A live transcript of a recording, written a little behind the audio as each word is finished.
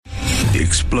The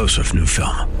explosive new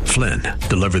film, Flynn,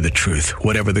 deliver the truth,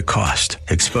 whatever the cost.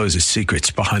 Exposes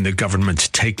secrets behind the government's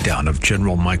takedown of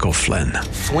General Michael Flynn.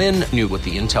 Flynn knew what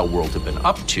the intel world had been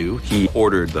up to. He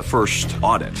ordered the first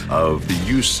audit of the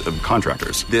use of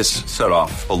contractors. This set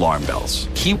off alarm bells.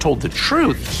 He told the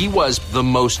truth. He was the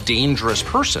most dangerous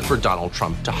person for Donald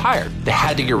Trump to hire. They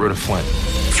had to get rid of Flynn.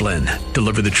 Flynn,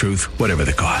 deliver the truth, whatever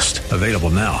the cost. Available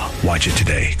now. Watch it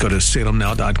today. Go to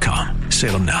salemnow.com.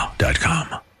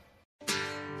 salemnow.com.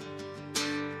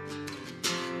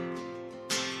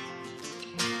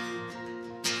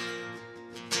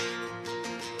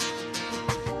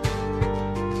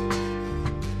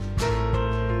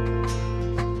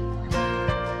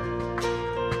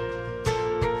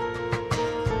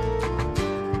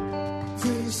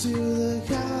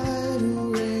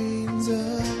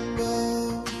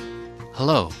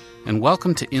 Hello, and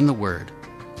welcome to In the Word,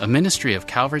 a ministry of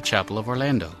Calvary Chapel of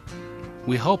Orlando.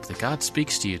 We hope that God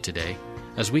speaks to you today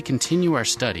as we continue our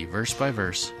study verse by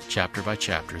verse, chapter by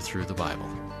chapter through the Bible,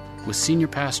 with Senior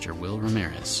Pastor Will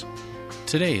Ramirez.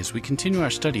 Today, as we continue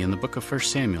our study in the book of 1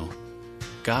 Samuel,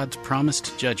 God's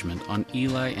promised judgment on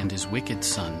Eli and his wicked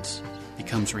sons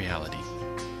becomes reality.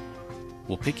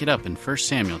 We'll pick it up in 1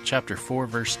 Samuel chapter 4,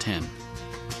 verse 10.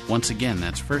 Once again,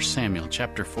 that's 1 Samuel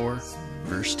chapter 4,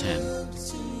 verse 10.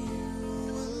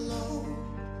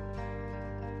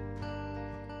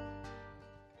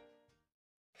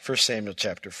 1 Samuel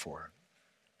chapter 4.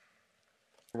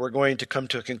 We're going to come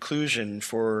to a conclusion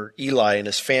for Eli and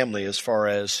his family as far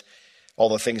as all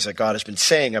the things that God has been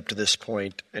saying up to this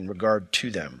point in regard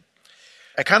to them.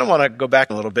 I kind of want to go back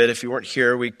a little bit. If you weren't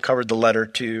here, we covered the letter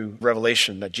to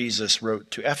Revelation that Jesus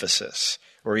wrote to Ephesus,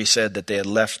 where he said that they had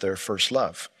left their first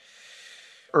love.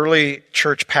 Early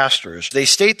church pastors, they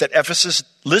state that Ephesus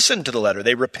listened to the letter.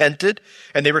 They repented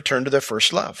and they returned to their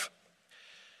first love.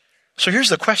 So here's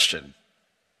the question.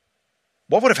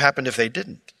 What would have happened if they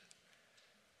didn't?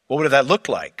 What would that look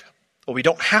like? Well, we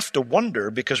don't have to wonder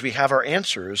because we have our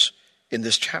answers in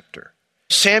this chapter.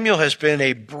 Samuel has been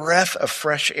a breath of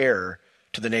fresh air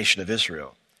to the nation of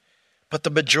Israel. But the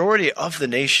majority of the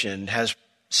nation has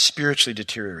spiritually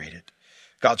deteriorated.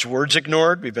 God's word's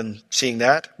ignored. We've been seeing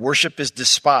that. Worship is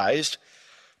despised.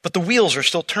 But the wheels are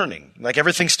still turning. Like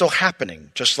everything's still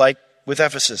happening, just like with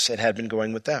Ephesus it had been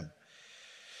going with them.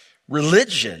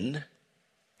 Religion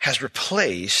has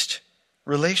replaced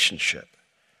relationship.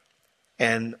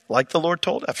 And like the Lord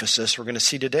told Ephesus, we're going to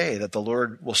see today that the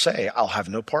Lord will say, I'll have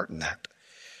no part in that.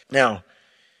 Now,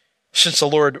 since the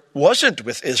Lord wasn't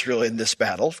with Israel in this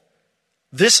battle,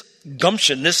 this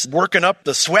gumption, this working up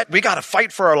the sweat, we got to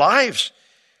fight for our lives.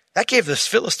 That gave the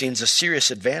Philistines a serious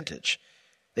advantage.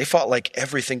 They fought like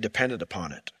everything depended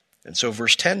upon it. And so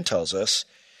verse 10 tells us,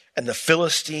 and the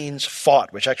Philistines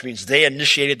fought, which actually means they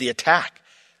initiated the attack.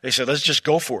 They said, let's just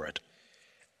go for it.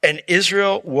 And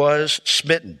Israel was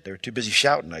smitten. They were too busy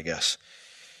shouting, I guess.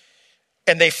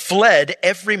 And they fled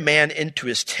every man into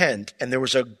his tent, and there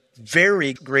was a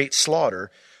very great slaughter,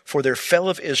 for there fell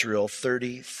of Israel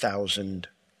 30,000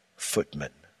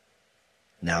 footmen.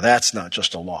 Now that's not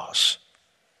just a loss.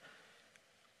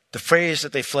 The phrase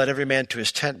that they fled every man to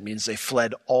his tent means they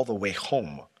fled all the way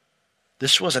home.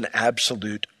 This was an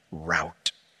absolute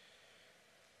rout.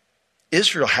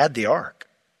 Israel had the ark,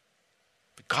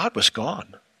 but God was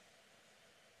gone.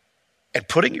 And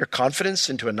putting your confidence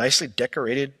into a nicely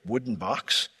decorated wooden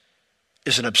box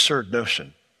is an absurd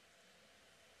notion.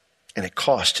 And it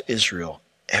cost Israel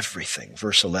everything.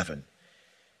 Verse 11.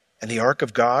 And the ark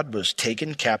of God was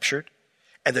taken, captured,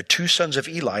 and the two sons of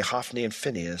Eli, Hophni and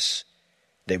Phinehas,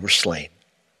 they were slain.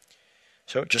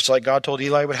 So just like God told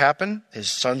Eli would happen, his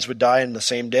sons would die in the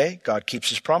same day. God keeps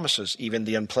his promises, even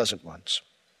the unpleasant ones.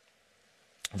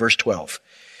 Verse 12.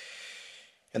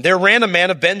 And there ran a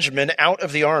man of Benjamin out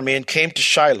of the army and came to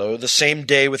Shiloh the same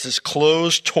day with his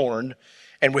clothes torn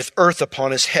and with earth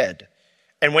upon his head.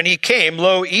 And when he came,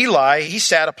 lo, Eli, he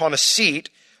sat upon a seat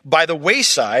by the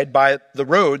wayside, by the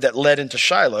road that led into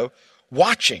Shiloh,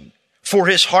 watching, for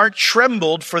his heart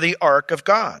trembled for the ark of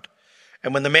God.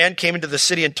 And when the man came into the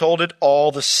city and told it,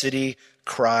 all the city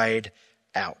cried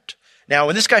out. Now,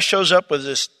 when this guy shows up with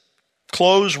his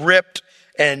clothes ripped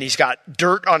and he's got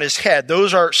dirt on his head,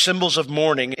 those are symbols of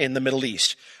mourning in the Middle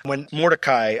East. When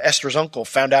Mordecai, Esther's uncle,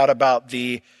 found out about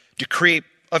the decree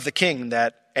of the king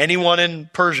that anyone in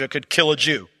Persia could kill a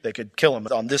Jew, they could kill him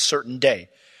on this certain day,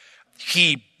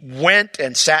 he went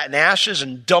and sat in ashes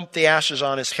and dumped the ashes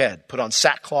on his head, put on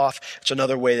sackcloth. It's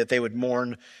another way that they would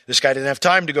mourn. This guy didn't have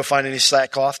time to go find any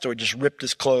sackcloth, so he just ripped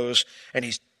his clothes, and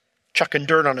he's chucking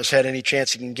dirt on his head any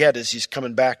chance he can get as he's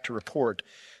coming back to report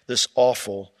this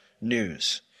awful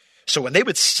news. So when they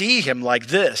would see him like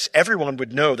this, everyone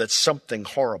would know that something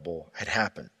horrible had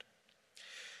happened.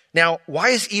 Now, why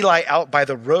is Eli out by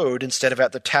the road instead of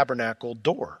at the tabernacle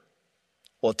door?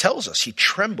 Well, it tells us he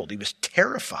trembled. He was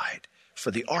terrified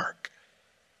for the ark.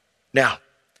 Now,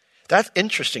 that's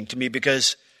interesting to me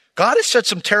because God has said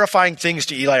some terrifying things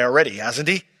to Eli already, hasn't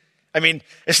he? I mean,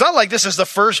 it's not like this is the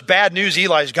first bad news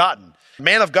Eli's gotten. A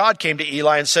man of God came to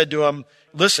Eli and said to him,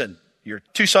 listen, your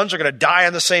 2 sons are going to die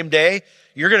on the same day.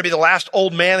 You're going to be the last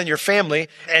old man in your family,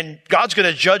 and God's going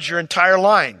to judge your entire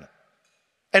line.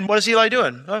 And what is Eli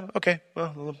doing? Oh, okay,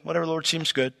 well, whatever, Lord,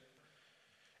 seems good.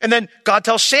 And then God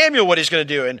tells Samuel what he's going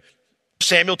to do, and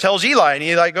Samuel tells Eli, and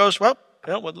Eli goes, well,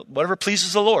 whatever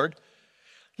pleases the Lord.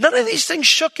 None of these things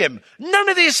shook him. None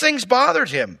of these things bothered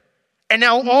him. And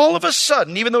now all of a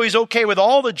sudden, even though he's okay with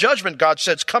all the judgment God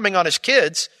said's coming on his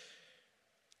kids,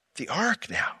 the ark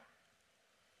now,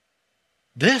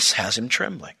 this has him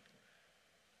trembling.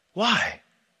 Why?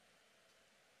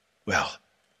 Well,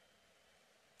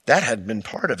 that hadn't been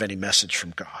part of any message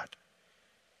from God.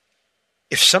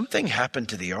 If something happened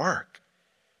to the ark,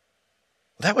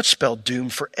 that would spell doom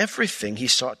for everything he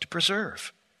sought to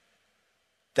preserve.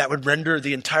 That would render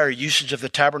the entire usage of the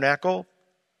tabernacle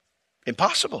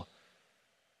impossible.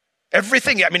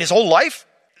 Everything, I mean, his whole life,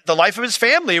 the life of his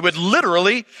family would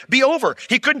literally be over.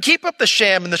 He couldn't keep up the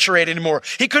sham and the charade anymore.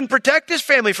 He couldn't protect his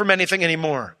family from anything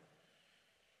anymore.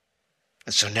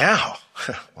 And so now,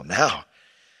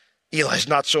 Eli's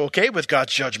not so okay with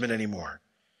God's judgment anymore.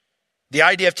 The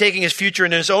idea of taking his future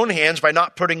in his own hands by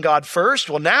not putting God first,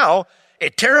 well, now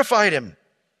it terrified him.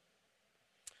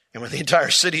 And when the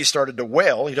entire city started to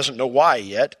wail, he doesn't know why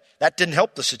yet, that didn't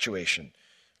help the situation.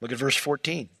 Look at verse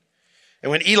 14.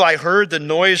 And when Eli heard the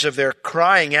noise of their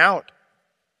crying out,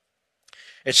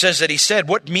 it says that he said,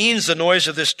 what means the noise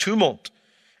of this tumult?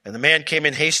 And the man came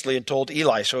in hastily and told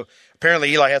Eli. So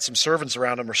apparently Eli had some servants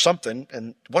around him or something.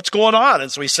 And what's going on?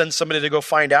 And so he sends somebody to go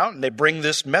find out, and they bring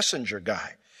this messenger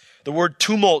guy. The word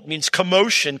tumult means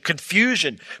commotion,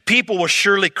 confusion. People were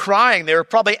surely crying. They were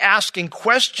probably asking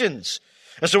questions.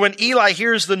 And so when Eli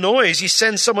hears the noise, he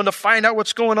sends someone to find out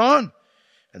what's going on.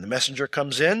 And the messenger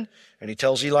comes in, and he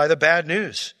tells Eli the bad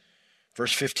news.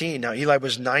 Verse 15, now Eli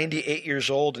was 98 years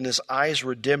old, and his eyes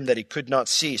were dim that he could not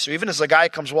see. So even as the guy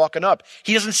comes walking up,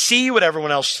 he doesn't see what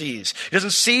everyone else sees. He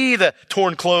doesn't see the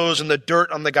torn clothes and the dirt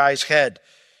on the guy's head.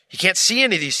 He can't see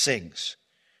any of these things.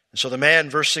 And so the man,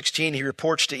 verse 16, he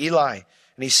reports to Eli,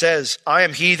 and he says, I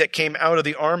am he that came out of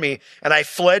the army, and I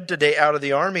fled today out of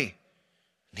the army.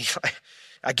 And Eli,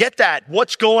 I get that.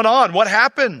 What's going on? What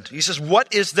happened? He says,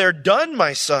 what is there done,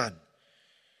 my son?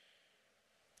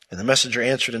 And the messenger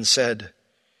answered and said,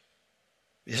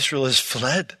 Israel has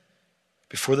fled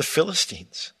before the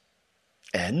Philistines.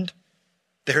 And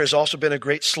there has also been a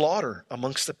great slaughter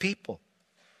amongst the people.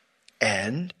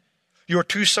 And your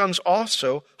 2 sons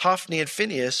also, Hophni and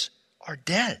Phinehas, are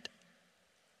dead.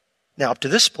 Now, up to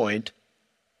this point,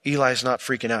 Eli's not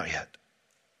freaking out yet.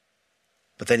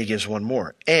 But then he gives one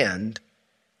more. And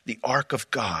the ark of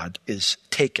God is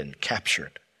taken,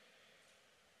 captured.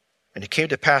 And it came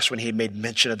to pass when he had made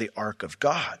mention of the ark of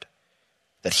God,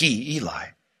 that he, Eli,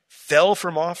 fell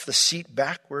from off the seat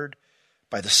backward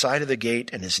by the side of the gate,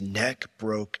 and his neck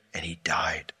broke, and he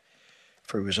died.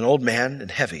 For he was an old man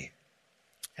and heavy,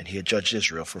 and he had judged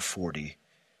Israel for 40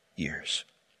 years.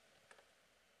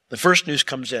 The first news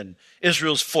comes in.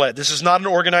 Israel's fled. This is not an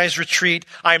organized retreat.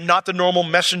 I am not the normal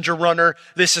messenger runner.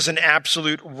 This is an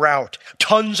absolute rout.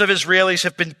 Tons of Israelis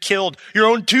have been killed. Your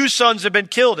own 2 sons have been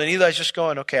killed. And Eli's just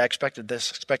going, okay, I expected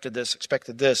this, expected this,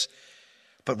 expected this.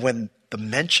 But when the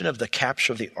mention of the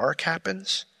capture of the ark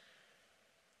happens,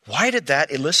 why did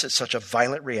that elicit such a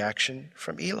violent reaction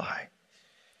from Eli?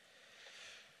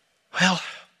 Well,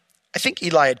 I think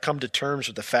Eli had come to terms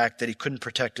with the fact that he couldn't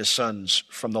protect his sons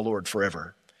from the Lord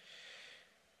forever.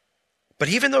 But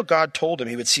even though God told him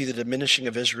he would see the diminishing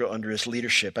of Israel under his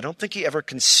leadership, I don't think he ever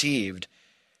conceived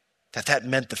that that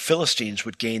meant the Philistines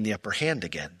would gain the upper hand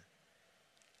again.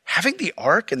 Having the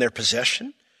ark in their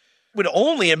possession would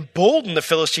only embolden the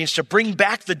Philistines to bring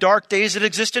back the dark days that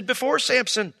existed before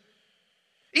Samson.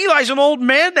 Eli's an old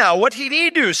man now. What did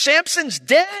he do? Samson's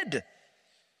dead.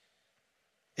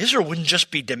 Israel wouldn't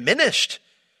just be diminished.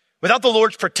 Without the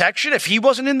Lord's protection, if he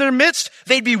wasn't in their midst,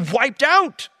 they'd be wiped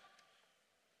out.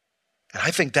 And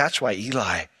I think that's why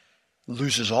Eli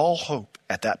loses all hope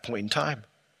at that point in time.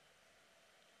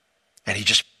 And he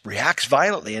just reacts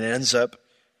violently and ends up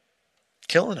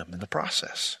killing him in the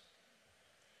process.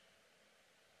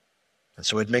 And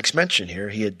so it makes mention here,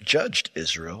 he had judged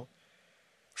Israel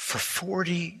for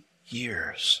 40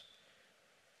 years.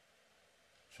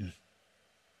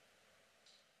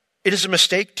 It is a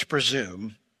mistake to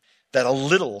presume that a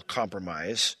little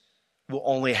compromise will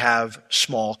only have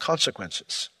small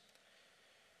consequences.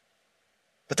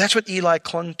 But that's what Eli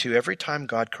clung to every time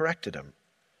God corrected him.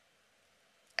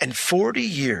 And 40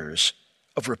 years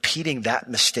of repeating that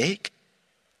mistake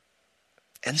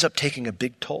ends up taking a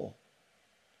big toll.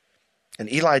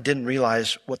 And Eli didn't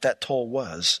realize what that toll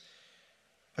was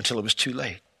until it was too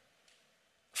late.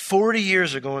 40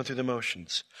 years of going through the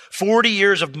motions. 40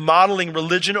 years of modeling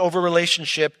religion over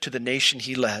relationship to the nation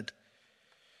he led.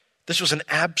 This was an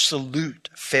absolute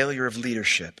failure of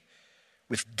leadership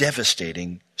with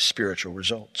devastating spiritual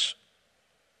results.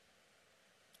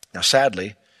 Now,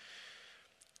 sadly,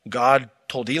 God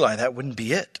told Eli that wouldn't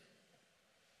be it.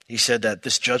 He said that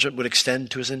this judgment would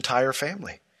extend to his entire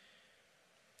family.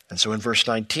 And so in verse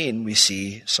 19, we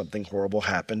see something horrible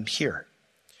happen here.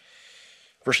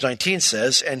 Verse 19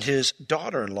 says, and his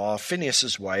daughter-in-law,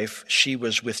 Phinehas' wife, she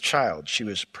was with child. She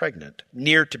was pregnant,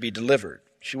 near to be delivered.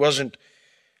 She wasn't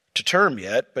to term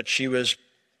yet, but she was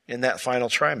in that final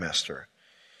trimester.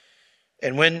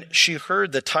 And when she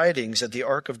heard the tidings that the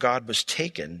ark of God was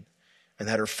taken and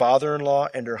that her father-in-law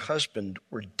and her husband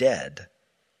were dead,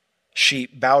 she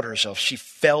bowed herself. She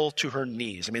fell to her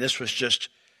knees. I mean, this was just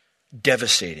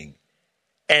devastating.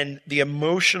 And the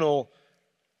emotional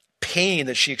pain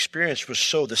that she experienced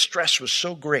the stress was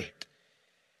so great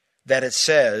that it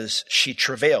says she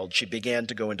travailed. She began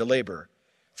to go into labor,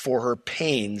 for her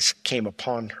pains came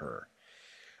upon her.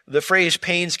 The phrase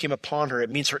pains came upon her, it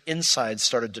means her insides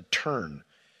started to turn.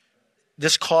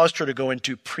 This caused her to go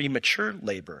into premature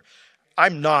labor.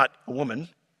 I'm not a woman,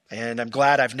 and I'm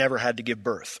glad I've never had to give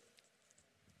birth.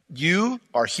 You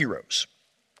are heroes,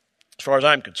 as far as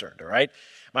I'm concerned, all right?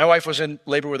 My wife was in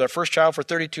labor with our first child for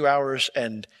 32 hours,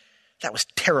 and that was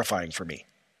terrifying for me.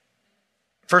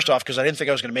 First off, because I didn't think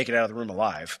I was going to make it out of the room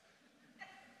alive.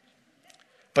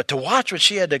 But to watch what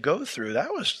she had to go through,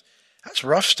 that's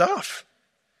rough stuff.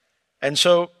 And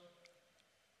so,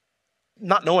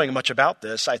 not knowing much about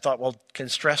this, I thought, well, can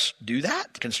stress do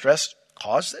that? Can stress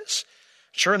cause this?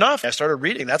 Sure enough, I started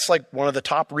reading. That's like one of the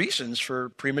top reasons for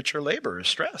premature labor is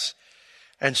stress.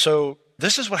 And so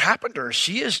this is what happened to her.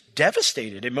 She is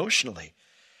devastated emotionally.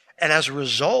 And as a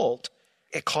result,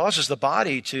 it causes the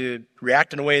body to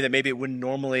react in a way that maybe it wouldn't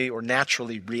normally or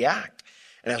naturally react.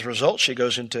 And as a result, she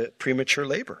goes into premature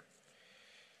labor.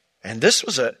 And this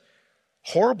was a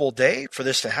horrible day for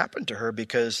this to happen to her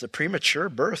because the premature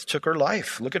birth took her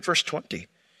life. Look at verse 20.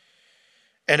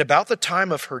 And about the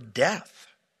time of her death,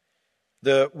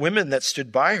 the women that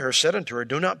stood by her said unto her,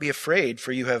 do not be afraid,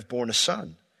 for you have borne a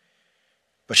son.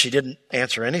 But she didn't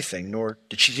answer anything, nor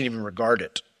did she even regard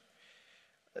it.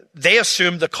 They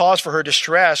assumed the cause for her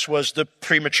distress was the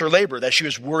premature labor, that she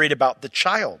was worried about the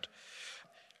child.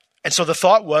 And so the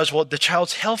thought was, well, the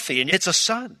child's healthy and it's a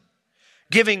son.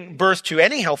 Giving birth to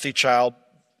any healthy child,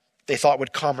 they thought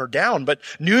would calm her down. But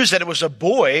news that it was a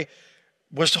boy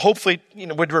was hopefully,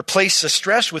 would replace the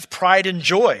stress with pride and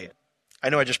joy. I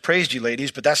know I just praised you,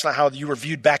 ladies, but that's not how you were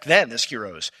viewed back then as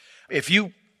heroes. If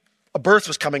a birth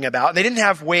was coming about, and they didn't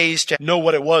have ways to know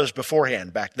what it was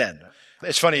beforehand back then.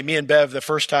 It's funny, me and Bev, the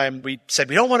first time we said,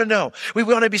 we don't want to know. We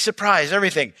want to be surprised,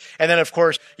 everything. And then, of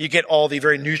course, you get all the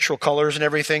very neutral colors and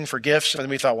everything for gifts. And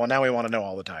we thought, well, now we want to know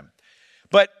all the time.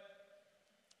 But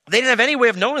they didn't have any way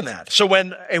of knowing that. So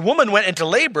when a woman went into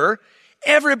labor,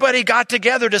 everybody got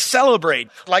together to celebrate,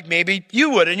 like maybe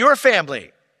you would in your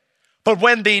family. But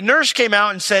when the nurse came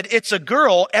out and said, it's a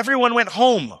girl, everyone went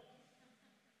home.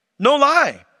 No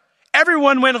lie.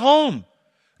 Everyone went home.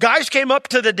 Guys came up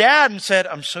to the dad and said,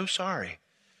 I'm so sorry.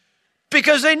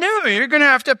 Because they knew you're going to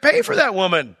have to pay for that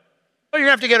woman. You're going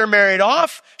to have to get her married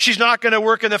off. She's not going to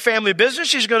work in the family business.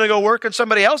 She's going to go work in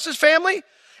somebody else's family.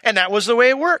 And that was the way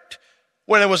it worked.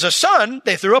 When it was a son,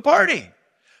 they threw a party.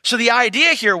 So the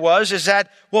idea here is that,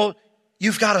 well,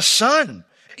 you've got a son.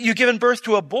 You've given birth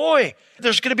to a boy.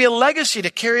 There's going to be a legacy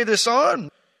to carry this on.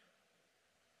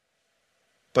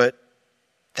 But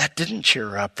that didn't cheer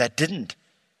her up. That didn't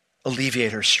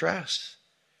alleviate her stress.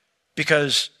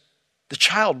 Because the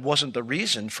child wasn't the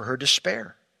reason for her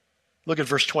despair. Look at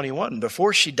verse 21.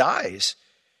 Before she dies,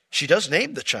 she does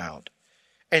name the child.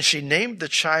 And she named the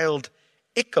child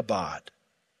Ichabod.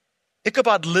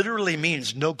 Ichabod literally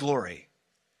means no glory.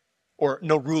 Or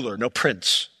no ruler, no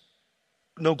prince.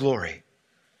 No glory.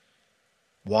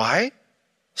 Why?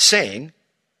 Saying,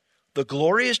 the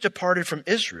glory is departed from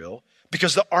Israel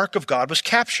because the ark of God was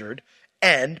captured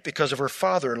and because of her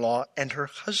father-in-law and her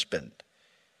husband.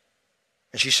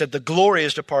 And she said, the glory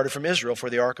is departed from Israel, for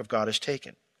the ark of God is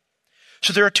taken.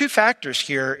 So there are two factors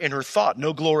here in her thought.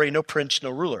 No glory, no prince,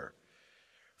 no ruler.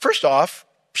 First off,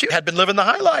 she had been living the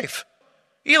high life.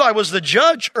 Eli was the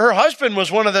judge. Her husband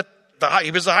was one of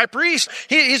he was the high priest.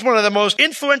 He's one of the most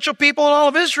influential people in all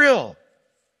of Israel.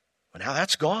 But now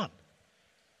that's gone.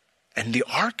 And the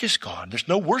ark is gone. There's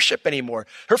no worship anymore.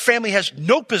 Her family has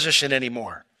no position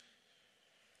anymore.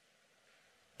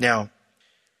 Now,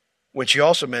 when she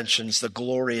also mentions the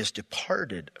glory is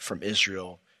departed from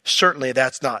Israel, certainly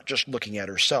that's not just looking at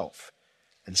herself.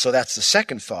 And so that's the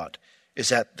second thought, is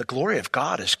that the glory of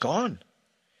God is gone.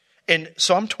 In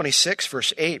Psalm 26,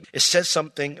 verse 8, it says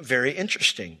something very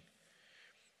interesting.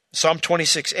 Psalm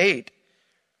 26:8,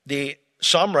 the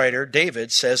psalm writer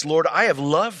David says, Lord, I have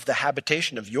loved the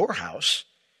habitation of your house.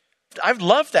 I've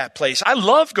loved that place. I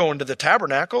love going to the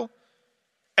tabernacle.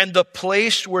 And the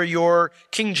place where your,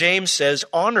 King James says,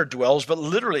 honor dwells, but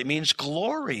literally it means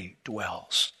glory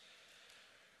dwells.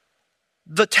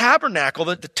 The tabernacle,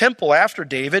 the temple after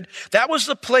David, that was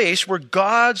the place where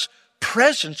God's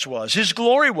presence was, his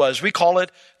glory was. We call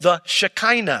it the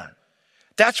Shekinah.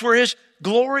 That's where his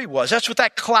glory was. That's what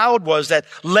that cloud was that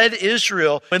led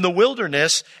Israel in the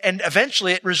wilderness, and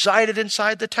eventually it resided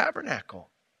inside the tabernacle.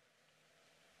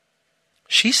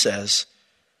 She says,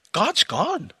 God's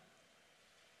gone.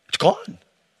 It's gone.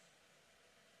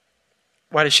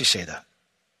 Why did she say that?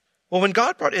 Well, when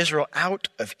God brought Israel out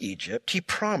of Egypt, he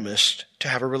promised to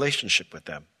have a relationship with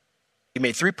them. He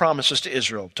made 3 promises to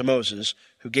Israel, to Moses,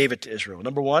 who gave it to Israel.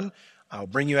 Number 1, I'll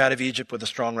bring you out of Egypt with a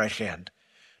strong right hand.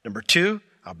 Number 2,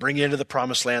 I'll bring you into the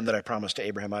promised land that I promised to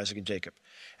Abraham, Isaac, and Jacob.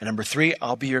 And number 3,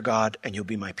 I'll be your God and you'll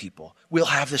be my people. We'll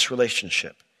have this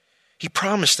relationship. He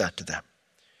promised that to them.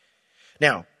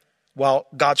 Now, while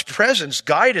God's presence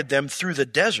guided them through the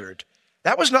desert,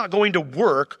 that was not going to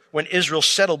work when Israel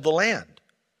settled the land.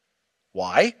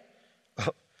 Why?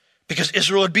 Because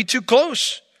Israel would be too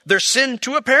close. Their sin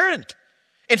too apparent.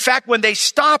 In fact, when they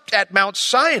stopped at Mount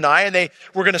Sinai and they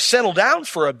were going to settle down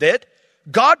for a bit,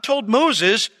 God told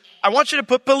Moses, I want you to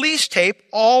put police tape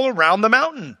all around the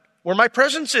mountain where my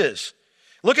presence is.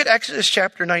 Look at Exodus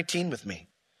chapter 19 with me.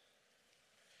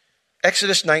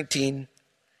 Exodus 19,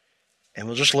 and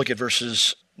we'll just look at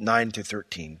verses 9 through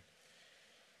 13.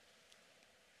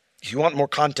 If you want more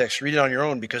context, read it on your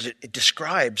own because it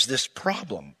describes this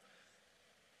problem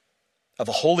of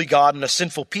a holy God and a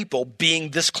sinful people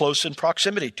being this close in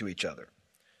proximity to each other.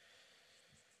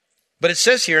 But it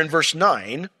says here in verse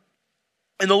 9,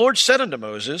 and the Lord said unto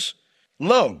Moses,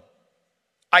 Lo,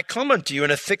 I come unto you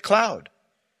in a thick cloud,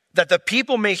 that the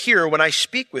people may hear when I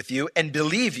speak with you and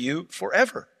believe you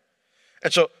forever.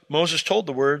 And so Moses told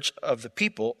the words of the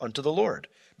people unto the Lord,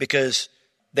 because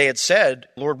they had said,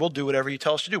 Lord, we'll do whatever you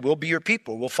tell us to do. We'll be your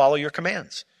people. We'll follow your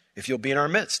commands if you'll be in our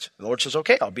midst. The Lord says,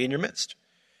 okay, I'll be in your midst.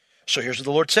 So here's what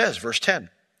the Lord says, verse 10.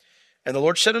 And the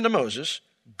Lord said unto Moses,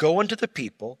 Go unto the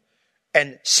people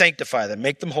and sanctify them,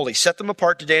 make them holy, set them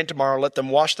apart today and tomorrow, let them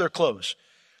wash their clothes.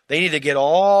 They need to get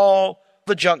all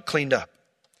the junk cleaned up.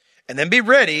 And then be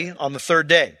ready on the 3rd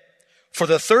day. For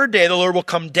the 3rd day the Lord will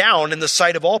come down in the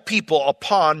sight of all people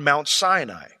upon Mount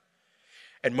Sinai.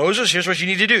 And Moses, here's what you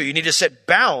need to do. You need to set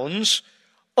bounds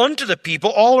unto the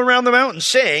people all around the mountain,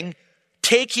 saying,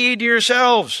 Take heed to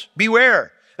yourselves,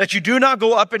 beware, that you do not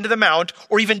go up into the mount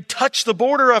or even touch the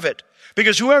border of it.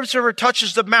 Because whoever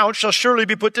touches the mount shall surely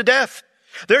be put to death.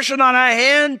 There shall not a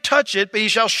hand touch it, but he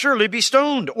shall surely be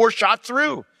stoned or shot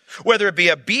through. Whether it be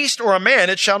a beast or a man,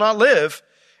 it shall not live.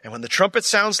 And when the trumpet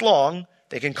sounds long,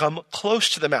 they can come close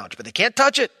to the mount, but they can't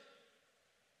touch it.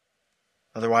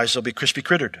 Otherwise, they'll be crispy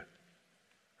crittered.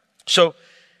 So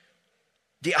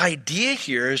the idea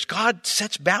here is God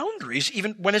sets boundaries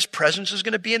even when his presence is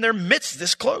going to be in their midst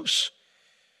this close.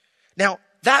 Now,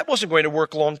 that wasn't going to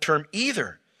work long term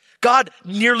either. God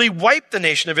nearly wiped the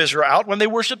nation of Israel out when they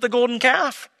worshiped the golden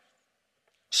calf.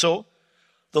 So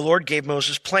the Lord gave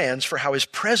Moses plans for how his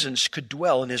presence could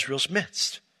dwell in Israel's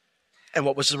midst. And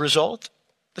what was the result?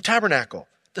 The tabernacle,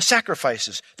 the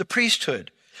sacrifices, the priesthood,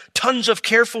 tons of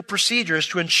careful procedures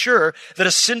to ensure that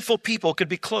a sinful people could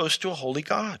be close to a holy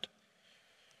God.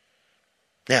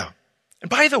 Now, and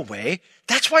by the way,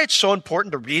 that's why it's so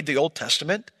important to read the Old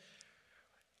Testament.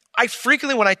 I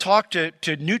frequently, when I talk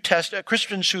to New Testament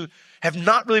Christians who have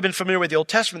not really been familiar with the Old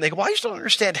Testament, they go, well, I just don't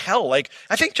understand hell. Like,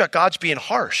 I think God's being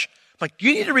harsh. I'm like,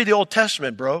 you need to read the Old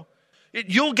Testament, bro.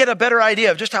 You'll get a better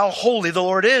idea of just how holy the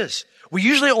Lord is. We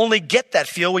usually only get that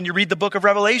feel when you read the book of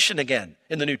Revelation again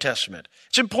in the New Testament.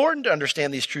 It's important to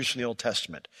understand these truths from the Old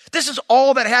Testament. This is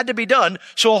all that had to be done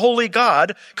so a holy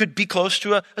God could be close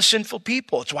to a sinful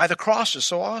people. It's why the cross is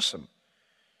so awesome.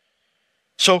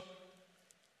 So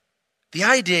the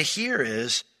idea here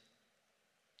is,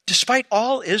 despite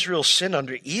all Israel's sin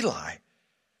under Eli,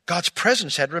 God's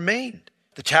presence had remained.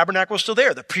 The tabernacle was still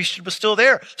there. The priesthood was still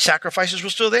there. Sacrifices were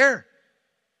still there.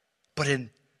 But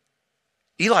in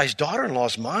Eli's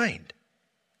daughter-in-law's mind,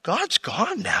 God's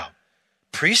gone now.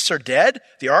 Priests are dead.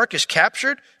 The ark is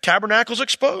captured. Tabernacle's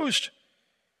exposed.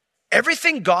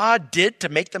 Everything God did to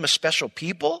make them a special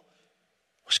people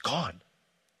was gone.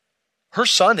 Her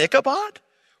son Ichabod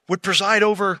would preside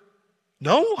over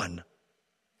no one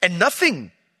and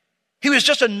nothing. He was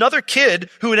just another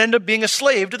kid who would end up being a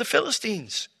slave to the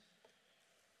Philistines.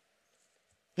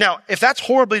 Now, if that's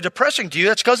horribly depressing to you,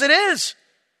 that's because it is.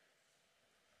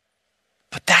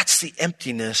 But that's the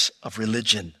emptiness of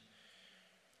religion.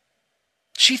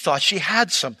 She thought she had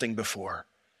something before,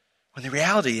 when the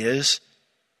reality is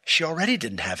she already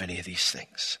didn't have any of these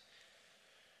things.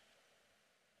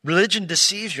 Religion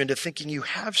deceives you into thinking you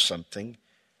have something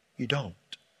you don't.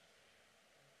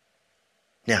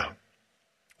 Now,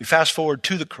 we fast forward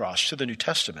to the cross, to the New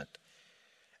Testament,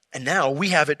 and now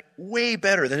we have it way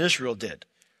better than Israel did.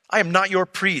 I am not your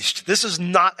priest. This is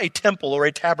not a temple or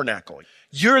a tabernacle.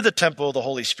 You're the temple of the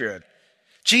Holy Spirit.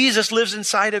 Jesus lives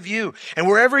inside of you. And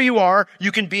wherever you are, you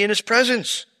can be in his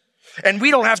presence. And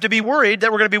we don't have to be worried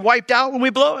that we're going to be wiped out when we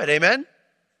blow it. Amen?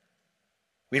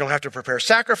 We don't have to prepare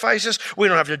sacrifices. We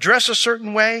don't have to dress a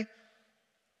certain way.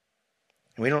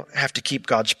 And we don't have to keep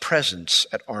God's presence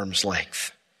at arm's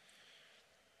length.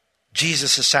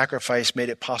 Jesus' sacrifice made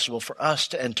it possible for us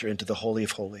to enter into the Holy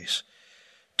of Holies,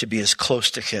 to be as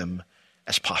close to him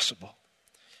as possible.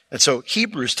 And so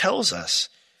Hebrews tells us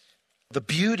the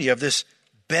beauty of this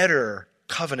better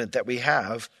covenant that we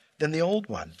have than the old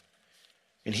one.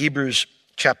 In Hebrews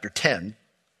chapter 10,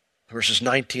 verses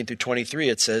 19 through 23,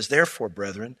 it says, "Therefore,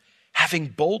 brethren, having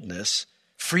boldness,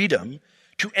 freedom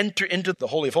to enter into the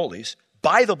Holy of Holies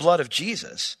by the blood of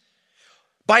Jesus,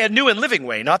 by a new and living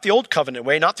way, not the old covenant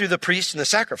way, not through the priests and the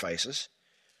sacrifices,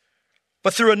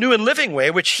 but through a new and living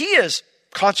way, which he has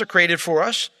consecrated for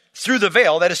us through the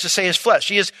veil, that is to say his flesh.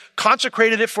 He has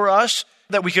consecrated it for us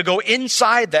that we could go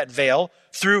inside that veil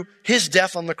through his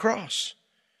death on the cross.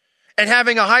 And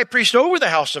having a high priest over the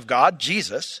house of God,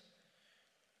 Jesus,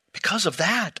 because of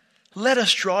that, let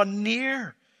us draw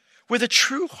near with a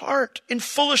true heart in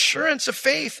full assurance of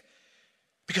faith,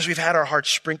 because we've had our hearts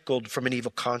sprinkled from an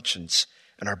evil conscience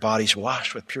and our bodies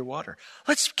washed with pure water.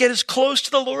 Let's get as close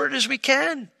to the Lord as we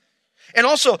can. And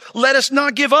also, let us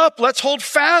not give up. Let's hold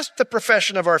fast the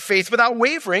profession of our faith without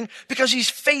wavering, because he's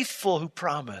faithful who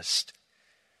promised.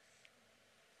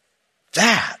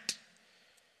 That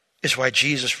is why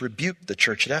Jesus rebuked the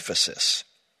church at Ephesus.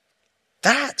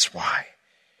 That's why.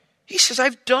 He says,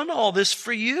 I've done all this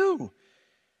for you.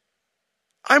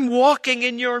 I'm walking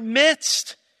in your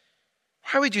midst.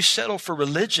 Why would you settle for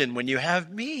religion when you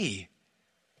have me?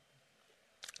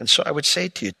 And so I would say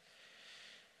to you,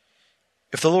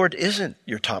 if the Lord isn't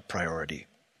your top priority,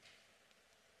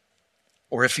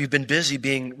 or if you've been busy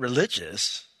being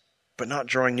religious but not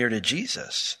drawing near to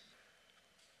Jesus,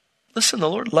 listen, the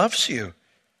Lord loves you,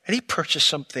 and he purchased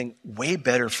something way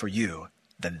better for you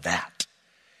than that.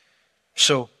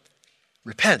 So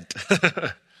repent.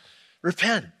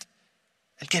 Repent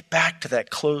and get back to that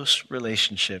close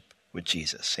relationship with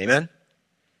Jesus. Amen?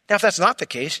 Now, if that's not the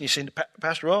case, and you say,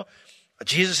 Pastor, well,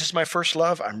 Jesus is my first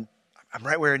love, I'm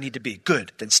right where I need to be.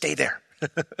 Good, then stay there.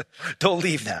 Don't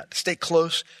leave that. Stay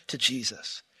close to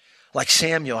Jesus. Like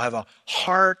Samuel, have a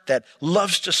heart that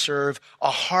loves to serve,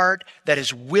 a heart that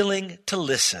is willing to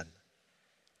listen.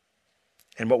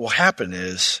 And what will happen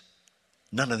is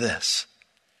none of this.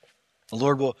 The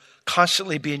Lord will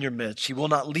constantly be in your midst. He will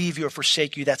not leave you or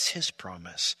forsake you. That's his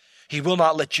promise. He will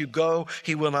not let you go.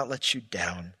 He will not let you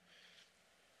down.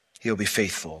 He'll be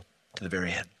faithful to the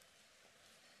very end.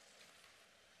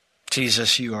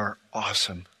 Jesus, you are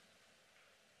awesome.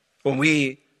 When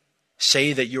we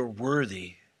say that you're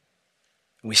worthy,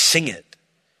 and we sing it,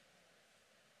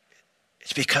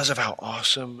 it's because of how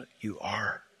awesome you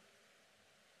are.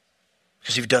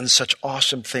 Because you've done such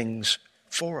awesome things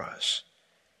for us.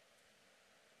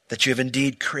 That you have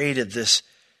indeed created this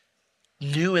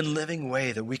new and living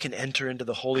way that we can enter into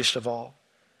the holiest of all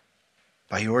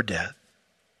by your death.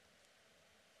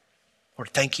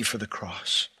 Lord, thank you for the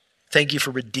cross. Thank you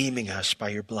for redeeming us by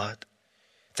your blood.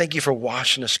 Thank you for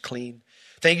washing us clean.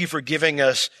 Thank you for giving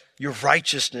us your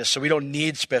righteousness so we don't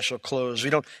need special clothes. We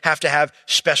don't have to have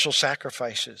special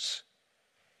sacrifices.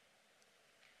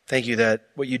 Thank you that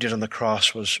what you did on the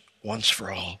cross was once for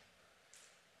all.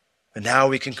 And now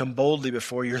we can come boldly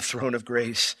before your throne of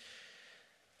grace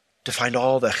to find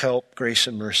all the help, grace,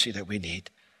 and mercy that we need.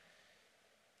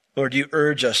 Lord, you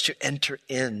urge us to enter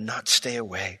in, not stay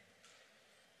away.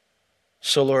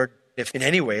 So, Lord, if in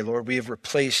any way, Lord, we have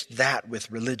replaced that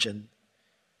with religion,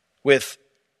 with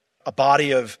a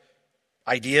body of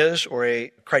ideas or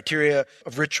a criteria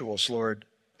of rituals, Lord,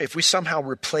 if we somehow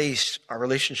replace our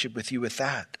relationship with you with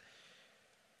that,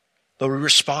 Lord, we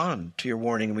respond to your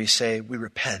warning and we say, we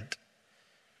repent.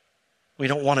 We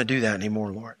don't want to do that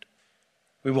anymore, Lord.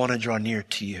 We want to draw near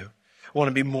to you. We want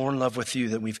to be more in love with you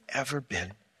than we've ever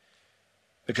been,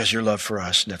 because your love for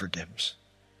us never dims.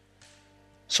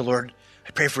 So, Lord,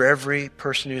 I pray for every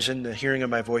person who's in the hearing of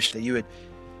my voice that you would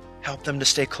help them to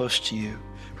stay close to you.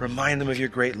 Remind them of your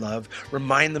great love.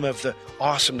 Remind them of the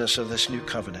awesomeness of this new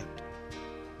covenant.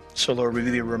 So, Lord, we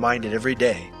be reminded every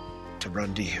day to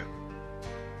run to you.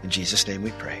 In Jesus' name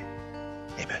we pray.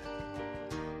 Amen.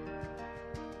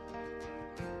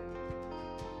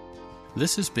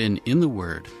 This has been In the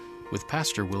Word with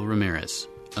Pastor Will Ramirez,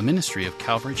 a ministry of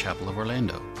Calvary Chapel of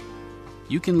Orlando.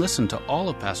 You can listen to all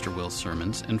of Pastor Will's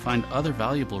sermons and find other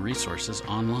valuable resources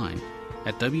online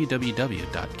at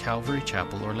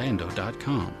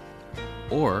www.calvarychapelorlando.com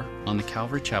or on the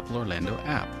Calvary Chapel Orlando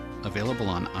app, available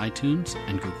on iTunes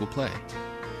and Google Play.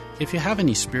 If you have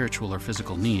any spiritual or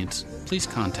physical needs, please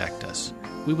contact us.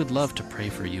 We would love to pray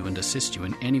for you and assist you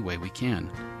in any way we can.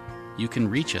 You can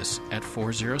reach us at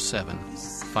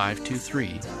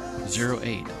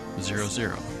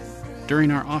 407-523-0800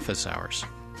 during our office hours,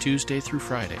 Tuesday through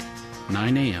Friday,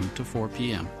 9 a.m. to 4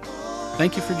 p.m.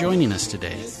 Thank you for joining us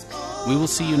today. We will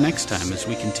see you next time as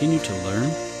we continue to learn,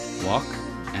 walk,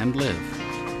 and live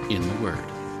in the Word.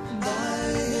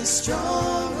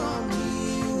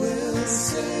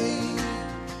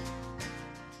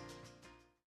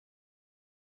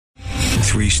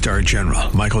 Three-star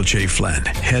General Michael J. Flynn,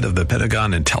 head of the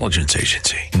Pentagon Intelligence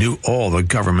Agency, knew all the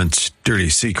government's dirty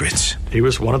secrets. He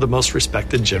was one of the most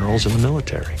respected generals in the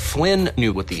military. Flynn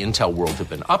knew what the intel world had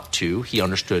been up to. He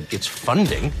understood its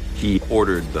funding. He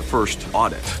ordered the first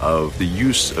audit of the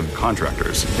use of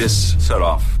contractors. This set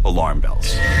off alarm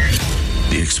bells.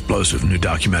 The explosive new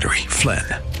documentary, Flynn,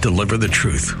 Deliver the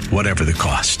Truth, Whatever the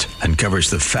Cost, uncovers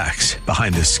the facts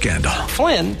behind this scandal.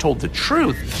 Flynn told the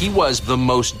truth. He was the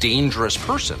most dangerous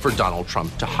person for Donald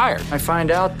Trump to hire. I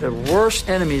find out the worst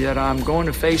enemy that I'm going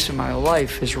to face in my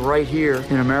life is right here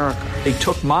in America. They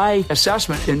took my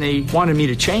assessment and they wanted me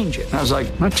to change it. And I was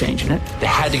like, I'm not changing it. They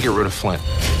had to get rid of Flynn.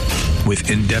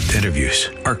 With in-depth interviews,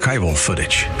 archival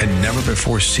footage, and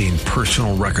never-before-seen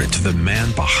personal records of the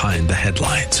man behind the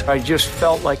headlines. I just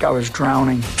felt like I was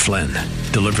drowning. Flynn,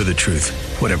 Deliver the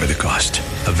Truth, Whatever the Cost.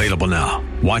 Available now.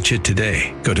 Watch it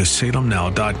today. Go to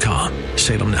salemnow.com.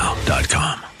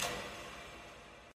 salemnow.com.